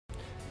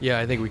Yeah,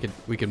 I think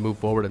we could move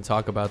forward and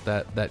talk about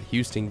that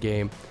Houston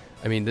game.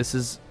 I mean,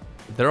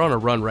 they're on a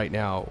run right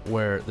now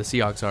where the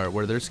Seahawks are,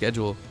 where their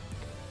schedule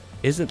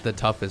isn't the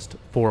toughest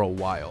for a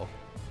while.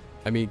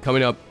 I mean,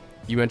 coming up,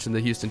 you mentioned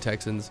the Houston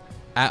Texans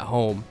at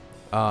home.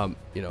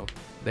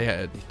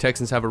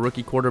 Texans have a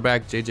rookie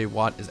quarterback. J.J.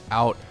 Watt is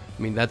out.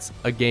 I mean, that's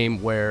a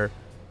game where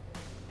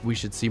we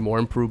should see more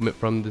improvement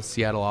from the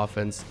Seattle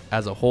offense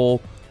as a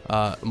whole,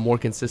 more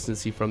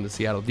consistency from the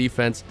Seattle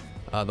defense.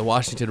 The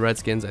Washington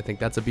Redskins, I think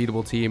that's a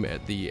beatable team.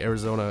 At the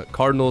Arizona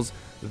Cardinals,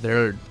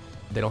 they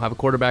don't have a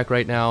quarterback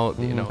right now.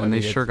 And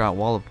they sure got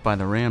walloped by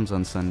the Rams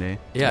on Sunday.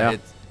 Yeah.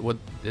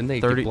 Didn't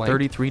they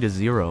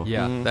 33-0?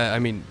 Yeah,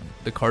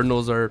 the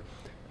Cardinals are,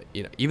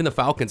 even the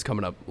Falcons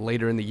coming up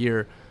later in the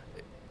year,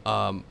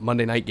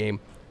 Monday night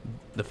game.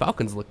 The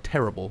Falcons look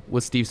terrible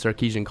with Steve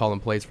Sarkisian calling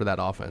plays for that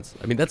offense.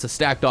 I mean, that's a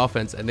stacked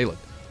offense, and they look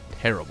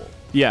terrible.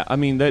 Yeah, I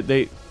mean,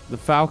 the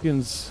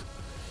Falcons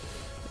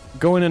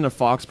going into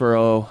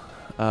Foxborough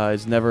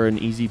is never an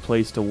easy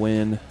place to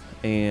win,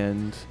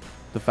 and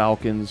the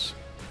Falcons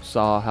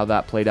saw how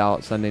that played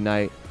out Sunday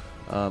night.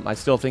 I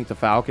still think the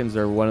Falcons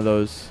are one of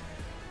those.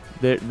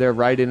 They're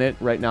right in it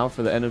right now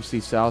for the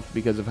NFC South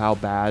because of how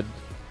bad.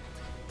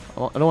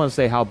 I don't want to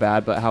say how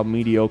bad, but how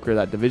mediocre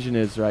that division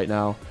is right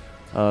now.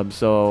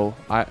 So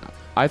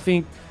I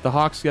think the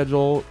Hawks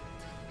schedule,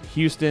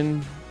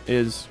 Houston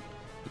is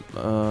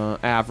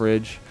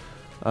average.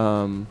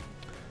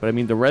 But I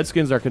mean, the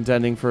Redskins are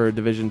contending for a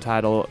division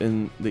title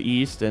in the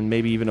East and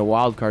maybe even a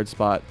wild card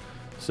spot.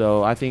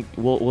 So I think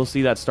we'll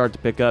see that start to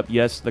pick up.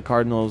 Yes, the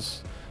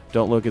Cardinals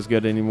don't look as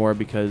good anymore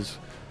because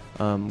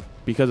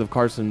of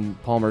Carson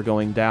Palmer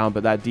going down,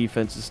 but that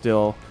defense is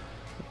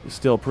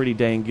still pretty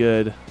dang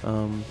good.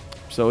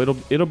 So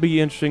it'll be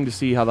interesting to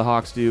see how the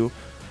Hawks do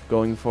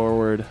going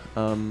forward.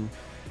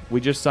 We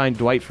just signed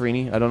Dwight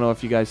Freeney. I don't know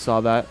if you guys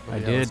saw that. I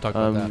did. Let's talk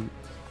about that.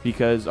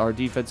 Because our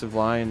defensive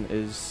line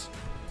is,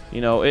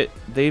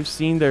 they've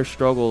seen their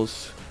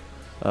struggles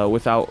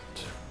without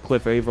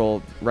Cliff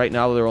Averill. Right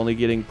now, they're only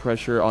getting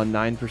pressure on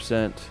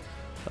 9%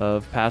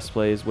 of pass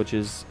plays, which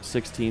is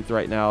 16th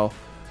right now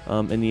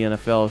in the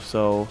NFL.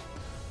 So,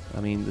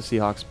 I mean, the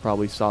Seahawks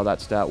probably saw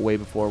that stat way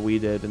before we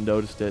did and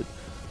noticed it.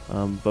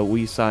 But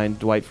we signed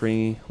Dwight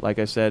Freeney, like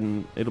I said,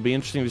 and it'll be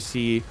interesting to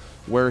see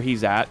where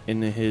he's at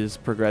in his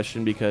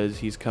progression because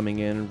he's coming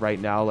in right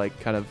now, like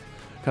kind of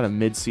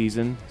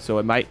mid-season. So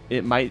it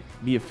might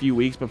be a few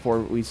weeks before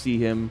we see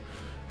him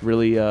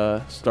really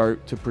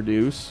start to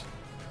produce.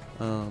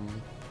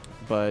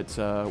 But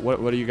what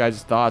are you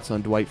guys' thoughts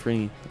on Dwight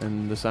Freeney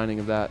and the signing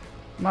of that?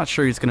 I'm not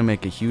sure he's going to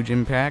make a huge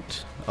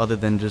impact other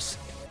than just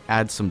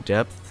add some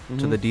depth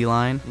to the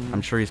D-line.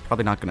 I'm sure he's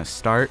probably not going to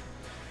start,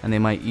 and they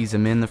might ease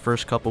him in the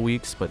first couple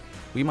weeks, but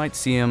we might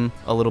see him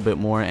a little bit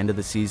more end of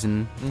the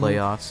season,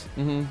 playoffs.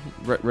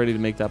 Ready to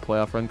make that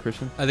playoff run,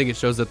 Christian? I think it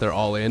shows that they're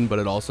all in, but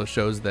it also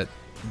shows that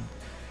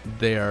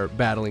they are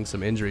battling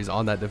some injuries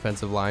on that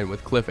defensive line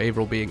with Cliff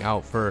Averill being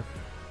out for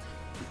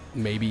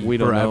maybe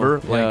forever.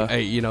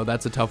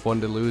 That's a tough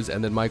one to lose.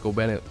 And then Michael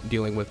Bennett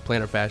dealing with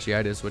plantar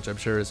fasciitis, which I'm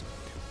sure is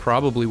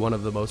probably one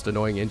of the most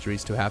annoying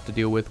injuries to have to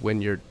deal with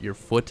when your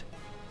foot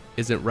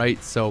isn't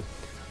right. So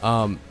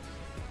I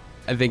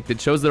think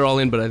that shows they're all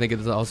in, but I think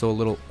it's also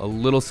a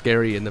little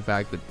scary in the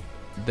fact that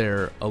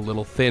they're a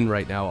little thin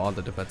right now on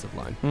the defensive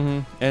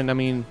line. And I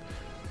mean,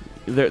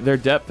 their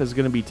depth is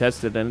going to be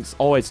tested, and it's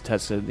always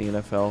tested in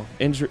the NFL.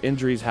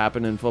 Injuries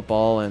happen in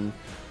football, and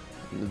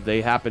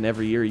they happen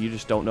every year. You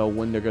just don't know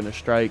when they're going to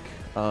strike.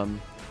 The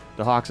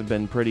Hawks have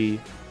been pretty,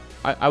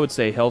 I would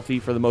say, healthy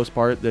for the most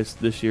part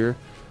this year.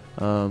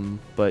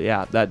 But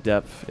yeah, that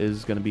depth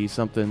is going to be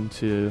something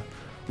to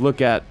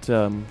look at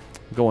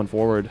going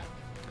forward.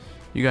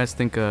 You guys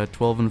think a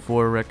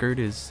 12-4 record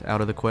is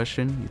out of the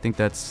question? You think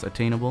that's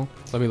attainable?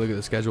 Let me look at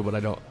the schedule, but I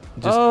don't.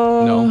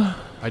 No,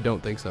 I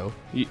don't think so.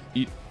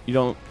 You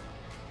don't,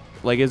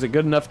 is it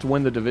good enough to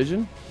win the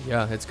division?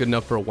 Yeah, it's good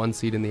enough for a 1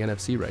 seed in the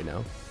NFC right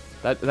now.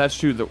 That's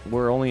true. That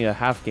we're only a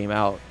half game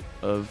out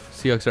of.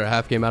 Seahawks are a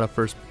half game out of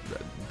first,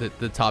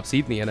 the top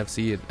seed in the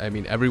NFC. I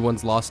mean,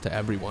 everyone's lost to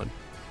everyone.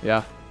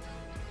 Yeah,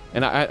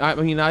 and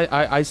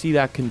I see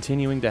that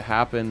continuing to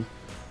happen.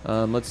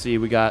 Let's see,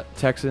 we got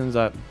Texans.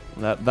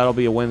 That'll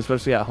be a win,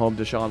 especially at home.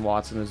 Deshaun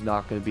Watson is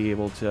not going to be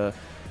able to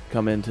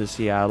come into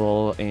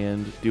Seattle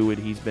and do what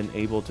he's been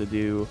able to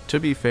do. To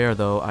be fair,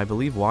 though, I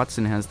believe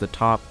Watson has the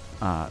top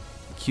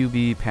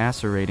QB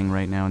passer rating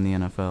right now in the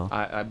NFL.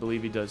 I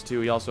believe he does, too.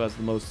 He also has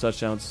the most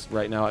touchdowns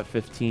right now at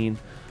 15.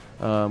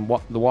 The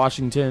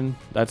Washington,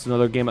 that's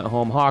another game at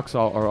home. Hawks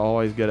are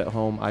always good at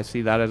home. I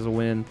see that as a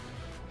win.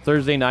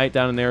 Thursday night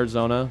down in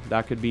Arizona,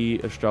 that could be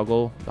a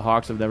struggle. The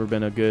Hawks have never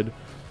been a good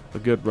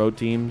road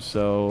team,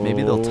 so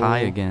maybe they'll tie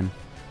again.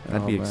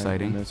 That'd be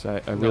exciting. Goodness, I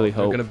really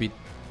hope.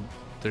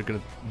 They're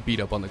gonna beat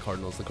up on the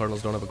Cardinals. The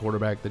Cardinals don't have a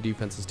quarterback. The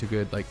defense is too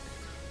good.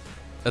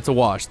 That's a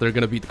wash. They're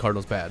gonna beat the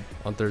Cardinals bad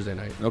on Thursday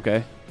night.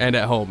 Okay. And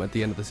at home at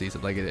the end of the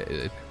season.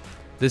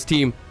 This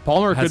team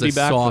Palmer has could be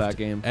back soft, for that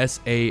game.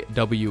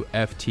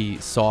 SAWFT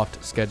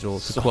soft schedule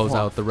to close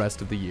out the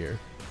rest of the year.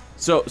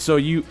 So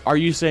are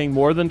you saying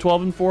more than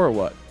 12-4 or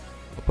what?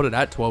 I'll put it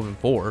at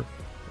 12-4.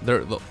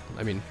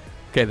 I mean,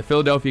 okay, the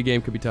Philadelphia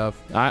game could be tough.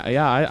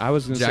 I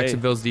was going to say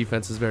Jacksonville's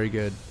defense is very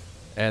good,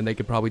 and they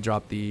could probably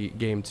drop the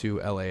game to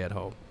LA at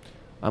home.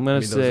 I'm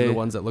going to say those are the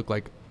ones that look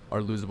like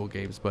are losable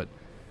games, but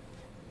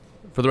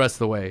for the rest of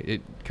the way,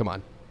 come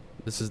on.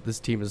 This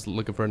team is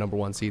looking for a number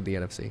 1 seed in the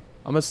NFC.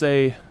 I'm going to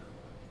say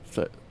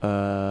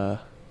 12-4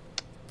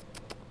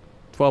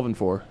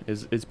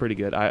 is pretty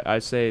good. I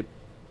say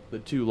the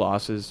 2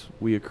 losses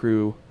we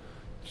accrue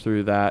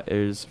through that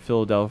is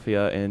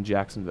Philadelphia and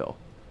Jacksonville.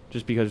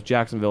 Just because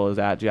Jacksonville is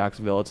at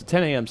Jacksonville. It's a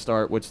 10 a.m.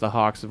 start, which the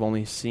Hawks have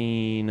only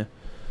seen,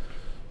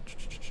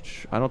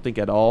 I don't think,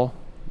 at all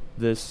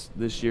this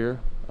year.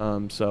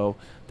 So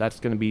that's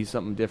going to be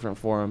something different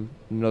for them.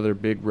 Another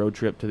big road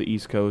trip to the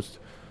East Coast.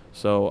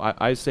 So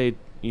I say,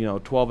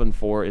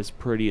 12-4 is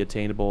pretty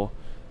attainable.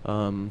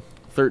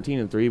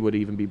 13-3 would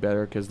even be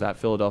better because that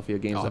Philadelphia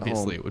game's at home.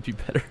 Obviously, it would be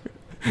better.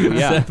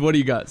 Yeah. Seth, what do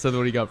you got? Seth, what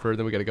do you got for?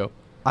 Then we got to go.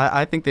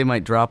 I think they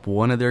might drop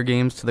one of their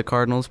games to the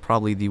Cardinals,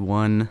 probably the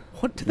one.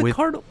 What to the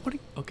Cardinals?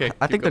 Okay.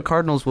 I think the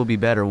Cardinals will be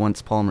better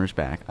once Palmer's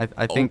back.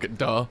 I think. Okay,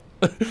 duh.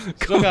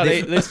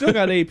 They still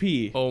got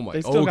AP. Oh my.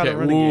 They still got a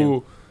running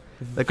game.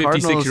 The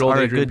Cardinals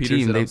are a good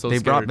team. They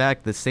brought brought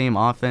back the same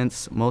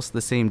offense, most of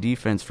the same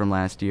defense from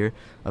last year.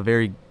 A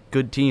very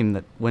good team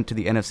that went to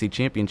the NFC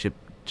Championship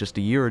just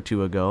a year or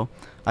 2 ago.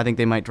 I think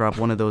they might drop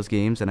one of those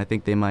games, and I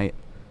think they might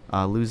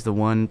lose the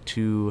one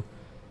to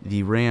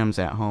the Rams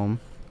at home.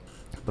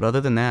 But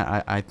other than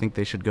that, I think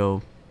they should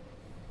go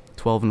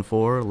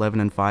 12-4,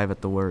 11-5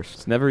 at the worst.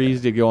 It's never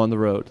easy to go on the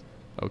road.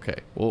 Okay,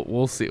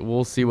 we'll see.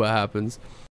 We'll see what happens.